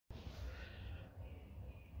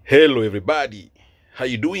Hello everybody, how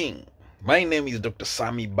you doing? My name is Dr.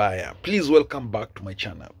 Baya. Please welcome back to my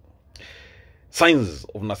channel. Signs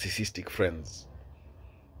of narcissistic friends.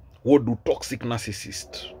 What do toxic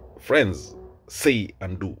narcissist friends say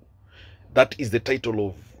and do? That is the title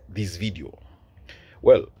of this video.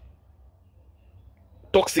 Well,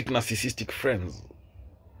 toxic narcissistic friends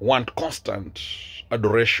want constant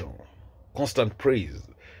adoration, constant praise.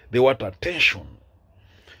 They want attention.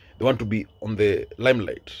 They want to be on the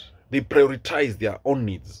limelight. They prioritize their own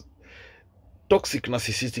needs. Toxic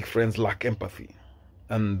narcissistic friends lack empathy,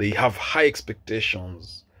 and they have high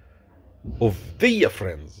expectations of their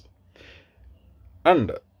friends.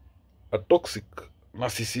 And a toxic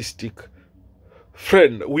narcissistic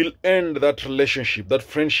friend will end that relationship, that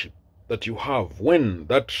friendship that you have, when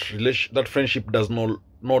that friendship does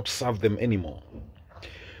not serve them anymore.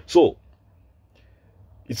 So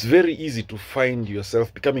it's very easy to find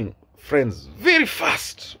yourself becoming friends very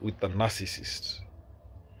fast with a narcissist,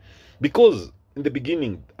 because in the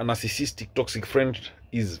beginning a narcissistic toxic friend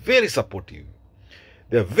is very supportive.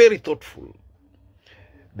 They are very thoughtful.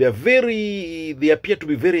 They appear to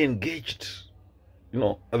be very engaged,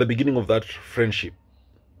 at the beginning of that friendship.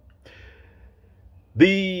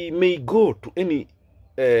 They may go to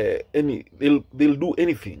they'll do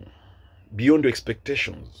anything beyond your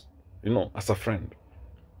expectations, as a friend,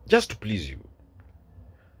 just to please you.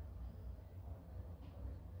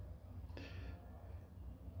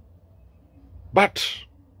 But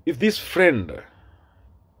if this friend,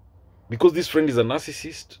 because this friend is a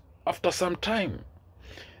narcissist, after some time,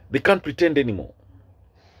 they can't pretend anymore.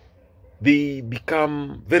 They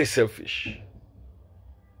become very selfish,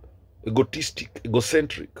 egotistic,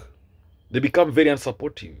 egocentric. They become very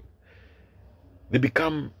unsupportive. They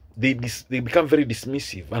become very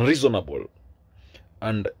dismissive, unreasonable,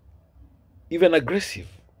 and even aggressive,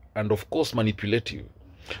 and of course manipulative.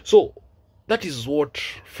 So that is what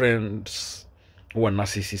friends who are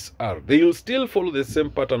narcissists are. They will still follow the same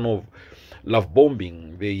pattern of love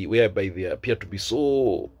bombing, whereby they appear to be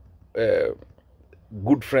so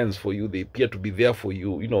good friends for you. They appear to be there for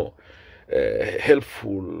you,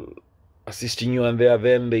 helpful, assisting you, and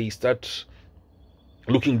then they start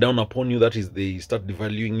looking down upon you. That is, they start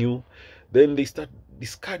devaluing you. Then they start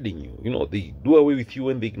discarding you. They do away with you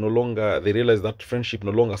when they realize that friendship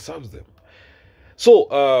no longer serves them. So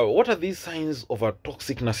what are these signs of a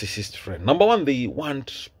toxic narcissist friend? Number one, they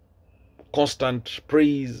want constant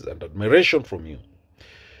praise and admiration from you.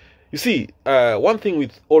 You see, one thing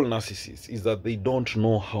with all narcissists is that they don't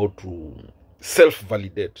know how to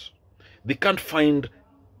self-validate. They can't find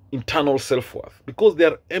internal self-worth because they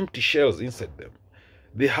are empty shells inside them.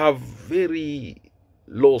 They have very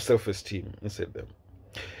low self-esteem inside them.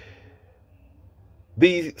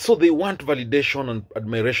 So they want validation and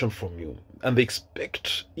admiration from you, and they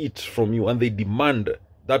expect it from you, and they demand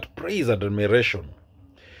that praise and admiration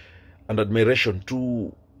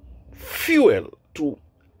to fuel, to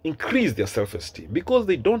increase their self-esteem, because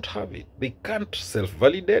they don't have it. They can't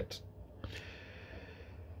self-validate.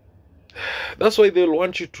 That's why they'll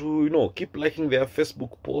want you to, keep liking their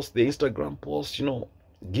Facebook posts, their Instagram posts,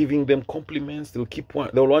 giving them compliments. They'll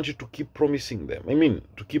want you to keep promising them.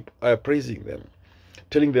 To keep praising them,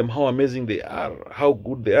 telling them how amazing they are, how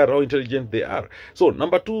good they are, how intelligent they are. So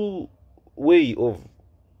number two way of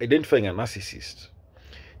identifying a narcissist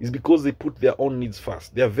is because they put their own needs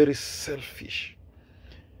first. They are very selfish.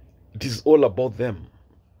 It is all about them.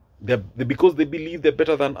 Because they believe they're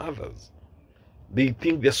better than others. They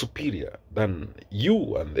think they're superior than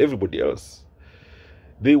you and everybody else.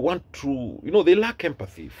 They want to, they lack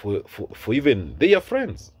empathy for even their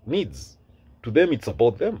friends' needs. To them, it's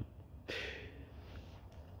about them.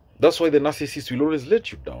 That's why the narcissist will always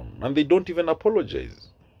let you down, and they don't even apologize.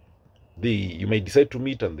 You may decide to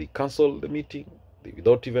meet and they cancel the meeting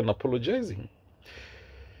without even apologizing.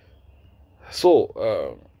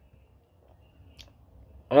 So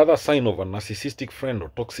another sign of a narcissistic friend or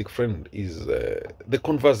toxic friend is the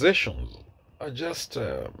conversations are just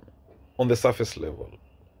on the surface level.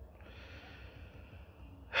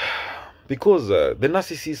 Because the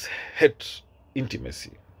narcissists hate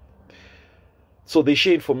intimacy. So they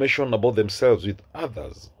share information about themselves with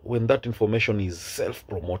others when that information is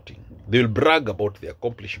self-promoting. They will brag about their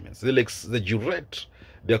accomplishments. They'll exaggerate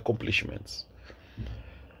their accomplishments.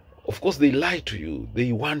 Of course, they lie to you.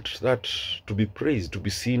 They want that to be praised, to be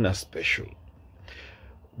seen as special.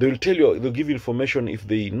 They will tell you, they'll give you information if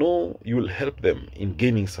they know you will help them in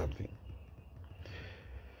gaining something.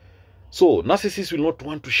 So narcissists will not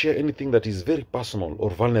want to share anything that is very personal or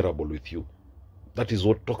vulnerable with you. That is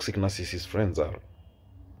what toxic narcissist friends are.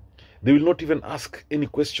 They will not even ask any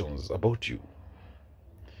questions about you.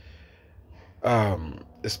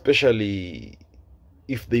 especially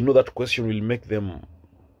if they know that question will make them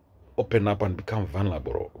open up and become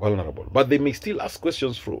vulnerable. But they may still ask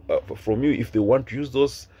questions from you if they want to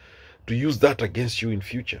use that against you in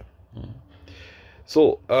future.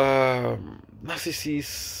 So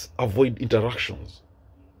narcissists avoid interactions,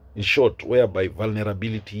 in short, whereby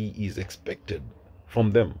vulnerability is expected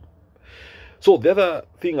from them. So the other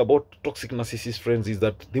thing about toxic narcissist friends is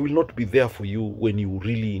that they will not be there for you when you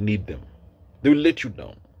really need them. They will let you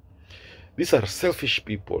down. These are selfish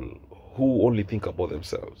people who only think about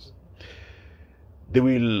themselves. They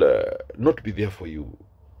will not be there for you.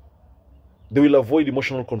 They will avoid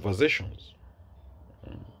emotional conversations.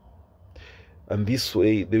 And this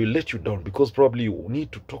way, they will let you down because probably you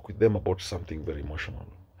need to talk with them about something very emotional.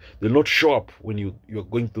 They'll not show up when you're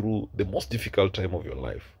going through the most difficult time of your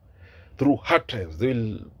life. Through hard times, they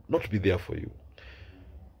will not be there for you.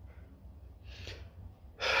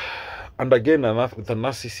 And again, with a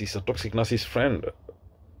narcissist, a toxic narcissist friend,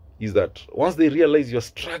 is that once they realize you're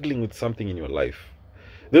struggling with something in your life,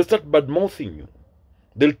 they'll start bad-mouthing you.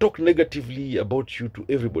 They'll talk negatively about you to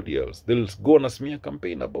everybody else. They'll go on a smear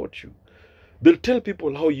campaign about you. They'll tell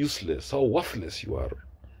people how useless, how worthless you are.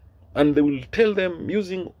 And they will tell them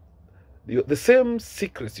using the same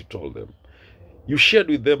secrets you told them. You shared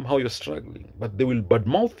with them how you're struggling, but they will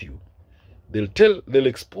badmouth you. They'll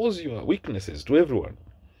expose your weaknesses to everyone.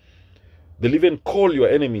 They'll even call your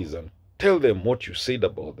enemies and tell them what you said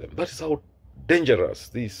about them. That is how dangerous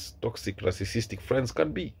these toxic narcissistic friends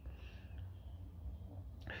can be.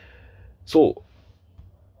 So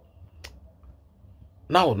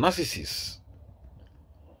now narcissists,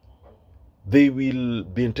 they will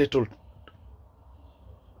be entitled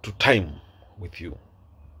to time with you.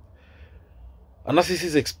 A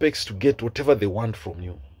narcissist expects to get whatever they want from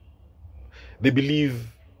you. They believe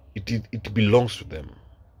it belongs to them.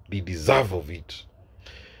 They deserve of it.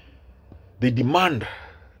 They demand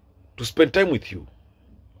to spend time with you.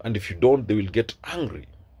 And if you don't, they will get angry.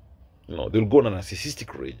 They'll go on a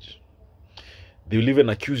narcissistic rage. They will even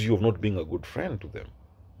accuse you of not being a good friend to them.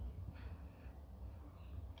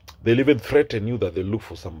 They'll even threaten you that they'll look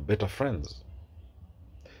for some better friends.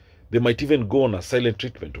 They might even go on a silent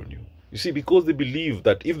treatment on you. You see, because they believe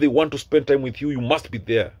that if they want to spend time with you, you must be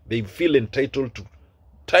there. They feel entitled to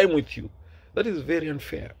time with you. That is very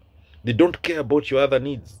unfair. They don't care about your other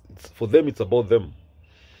needs. For them, it's about them.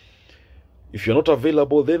 If you're not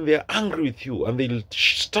available, then they're angry with you and they'll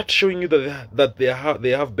start showing you that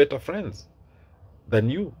they have better friends than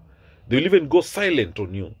you. They'll even go silent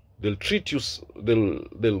on you. They'll treat you.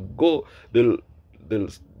 They'll do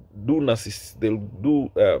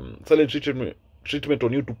silent treatment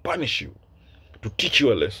on you to punish you, to teach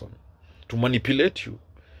you a lesson, to manipulate you.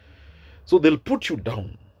 So they'll put you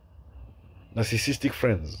down, narcissistic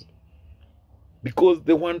friends, because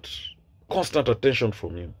they want constant attention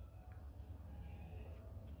from you.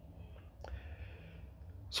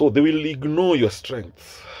 So they will ignore your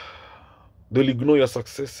strengths. They'll ignore your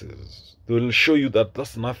successes. They will show you that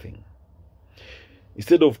that's nothing.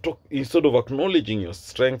 Instead of acknowledging your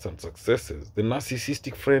strengths and successes, the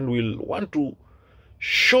narcissistic friend will want to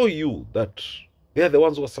show you that they are the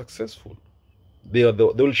ones who are successful. They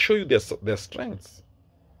will show you their strengths.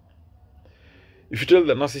 If you tell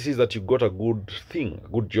the narcissist that you got a good thing, a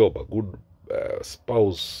good job, a good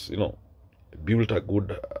spouse, built a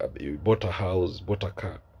good, you bought a house, bought a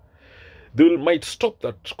car, they might stop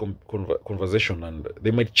that conversation and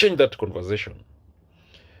they might change that conversation.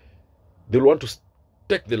 They'll want to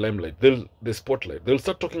take the limelight, the spotlight. They'll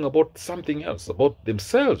start talking about something else, about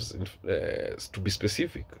themselves, to be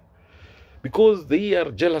specific. Because they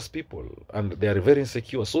are jealous people and they are very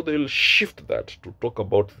insecure. So they'll shift that to talk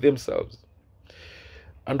about themselves.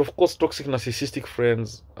 And of course, toxic narcissistic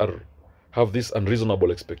friends have these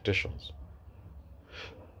unreasonable expectations.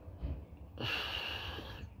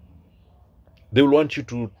 They will want you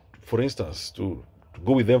to, for instance, to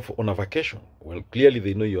go with them on a vacation. Well, clearly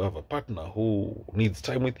they know you have a partner who needs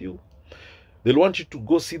time with you. They'll want you to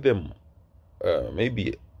go see them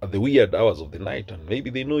maybe at the weird hours of the night, and maybe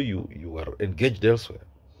they know you are engaged elsewhere.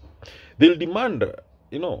 They'll demand,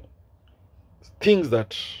 things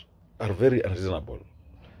that are very unreasonable.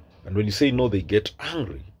 And when you say no, they get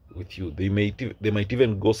angry with you. They might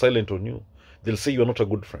even go silent on you. They'll say you're not a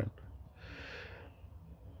good friend.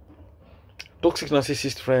 Toxic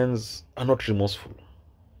narcissist friends are not remorseful.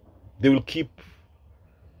 They will keep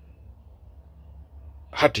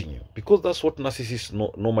hurting you because that's what narcissists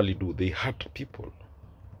normally do. They hurt people.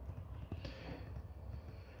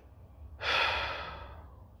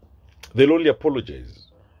 They'll only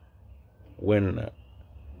apologize when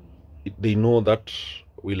they know that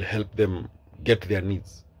will help them get their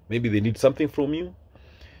needs. Maybe they need something from you,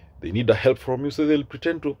 they need a help from you, so they'll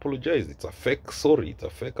pretend to apologize. It's a fake sorry, it's a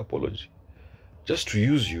fake apology, just to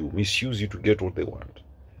use you, misuse you to get what they want.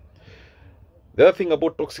 The other thing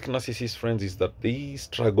about toxic narcissist friends is that they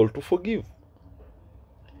struggle to forgive.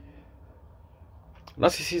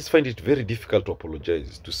 Narcissists find it very difficult to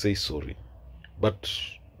apologize, to say sorry, but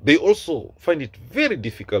they also find it very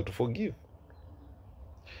difficult to forgive,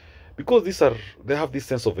 because they have this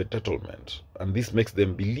sense of entitlement, and this makes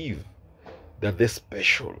them believe that they're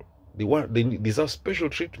special. They deserve special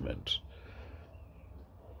treatment,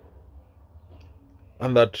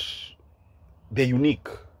 and that they're unique.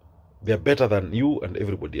 They're better than you and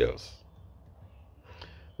everybody else.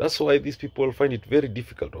 That's why these people find it very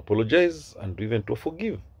difficult to apologize and even to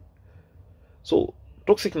forgive. So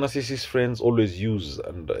toxic narcissist friends always use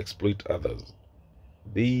and exploit others.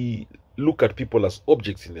 They look at people as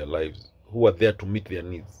objects in their lives who are there to meet their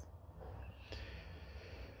needs.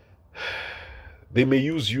 They may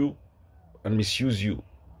use you and misuse you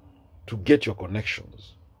to get your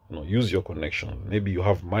connections. Use your connections. Maybe you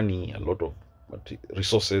have money, a lot of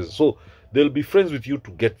resources, so they'll be friends with you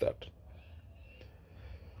to get that.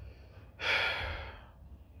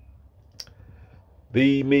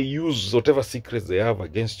 They may use whatever secrets they have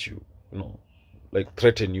against you, like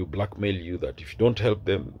threaten you, blackmail you, that if you don't help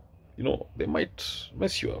them, they might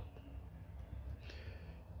mess you up.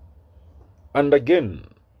 And again,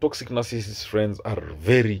 toxic narcissist friends are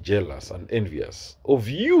very jealous and envious of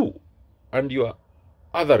you and your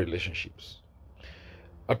other relationships.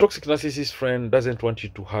 A toxic narcissist friend doesn't want you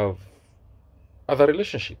to have other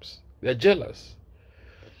relationships. They're jealous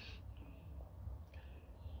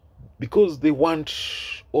because they want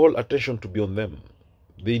all attention to be on them.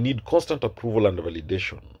 They need constant approval and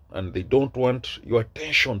validation, and they don't want your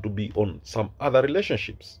attention to be on some other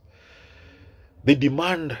relationships. They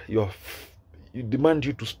demand you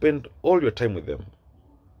to spend all your time with them.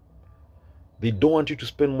 They don't want you to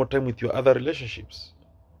spend more time with your other relationships.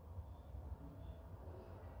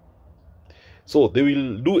 So they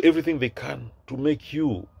will do everything they can to make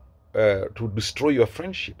you, to destroy your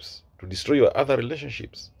friendships, to destroy your other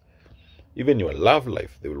relationships, even your love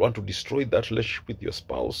life. They will want to destroy that relationship with your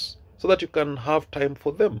spouse so that you can have time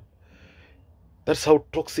for them. That's how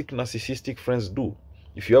toxic narcissistic friends do.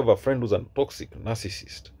 If you have a friend who's a toxic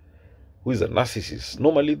narcissist, who is a narcissist,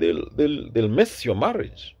 normally they'll mess your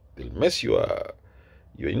marriage. They'll mess your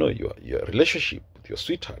relationship with your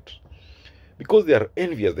sweetheart. Because they are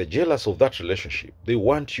envious, they're jealous of that relationship. They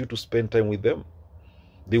want you to spend time with them.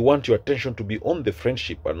 They want your attention to be on the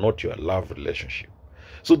friendship and not your love relationship.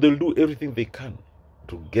 So they'll do everything they can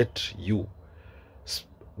to get you,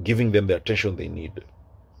 giving them the attention they need.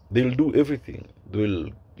 They'll do everything.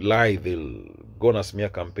 They'll lie, they'll go on a smear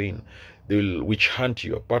campaign, they'll witch hunt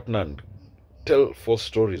your partner and tell false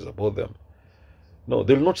stories about them. No,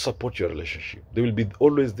 they'll not support your relationship. They will be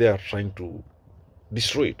always there trying to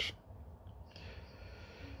destroy it.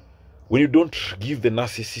 When you don't give the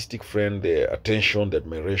narcissistic friend the attention, the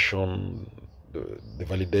admiration, the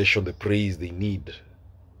validation, the praise they need,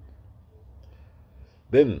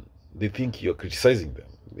 then they think you're criticizing them.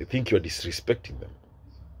 They think you're disrespecting them.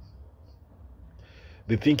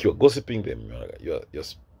 They think you're gossiping them.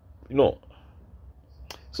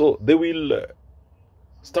 So they will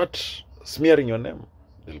start smearing your name.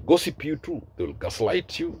 They'll gossip you too. They'll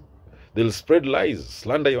gaslight you. They'll spread lies,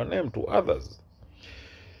 slander your name to others.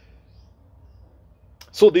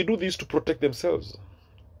 So they do this to protect themselves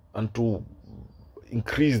and to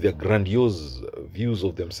increase their grandiose views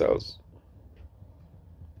of themselves.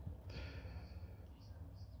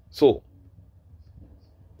 So,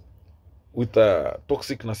 with a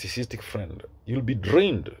toxic narcissistic friend, you'll be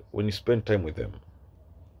drained when you spend time with them.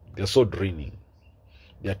 They're so draining.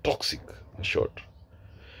 They're toxic, in short.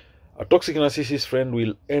 A toxic narcissist friend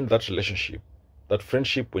will end that relationship, that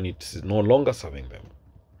friendship, when it is no longer serving them.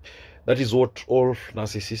 That is what all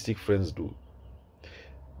narcissistic friends do.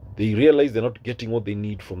 They realize they're not getting what they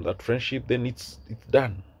need from that friendship, then it's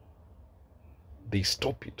done. They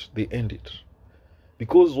stop it, they end it.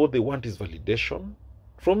 Because what they want is validation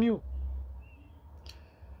from you.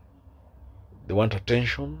 They want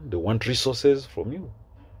attention, they want resources from you.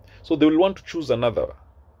 So they will want to choose another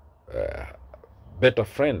better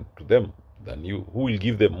friend to them than you, who will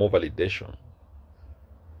give them more validation,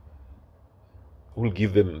 who will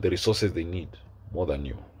give them the resources they need more than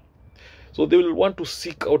you. So they will want to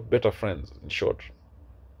seek out better friends, in short.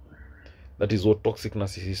 That is what toxic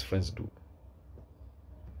narcissist friends do.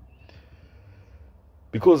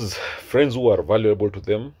 Because friends who are valuable to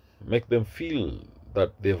them make them feel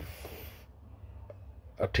that they've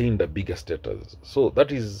attained a bigger status. So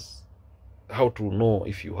that is how to know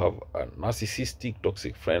if you have a narcissistic,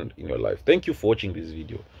 toxic friend in your life. Thank you for watching this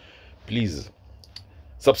video. Please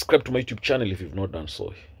subscribe to my YouTube channel if you've not done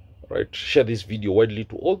so. Right? Share this video widely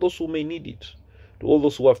to all those who may need it. To all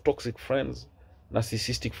those who have toxic friends,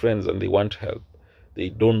 narcissistic friends, and they want help. They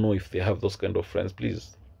don't know if they have those kind of friends.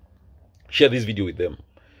 Please share this video with them.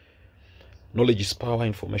 Knowledge is power,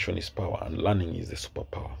 information is power, and learning is the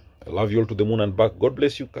superpower. I love you all to the moon and back. God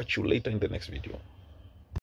bless you. Catch you later in the next video.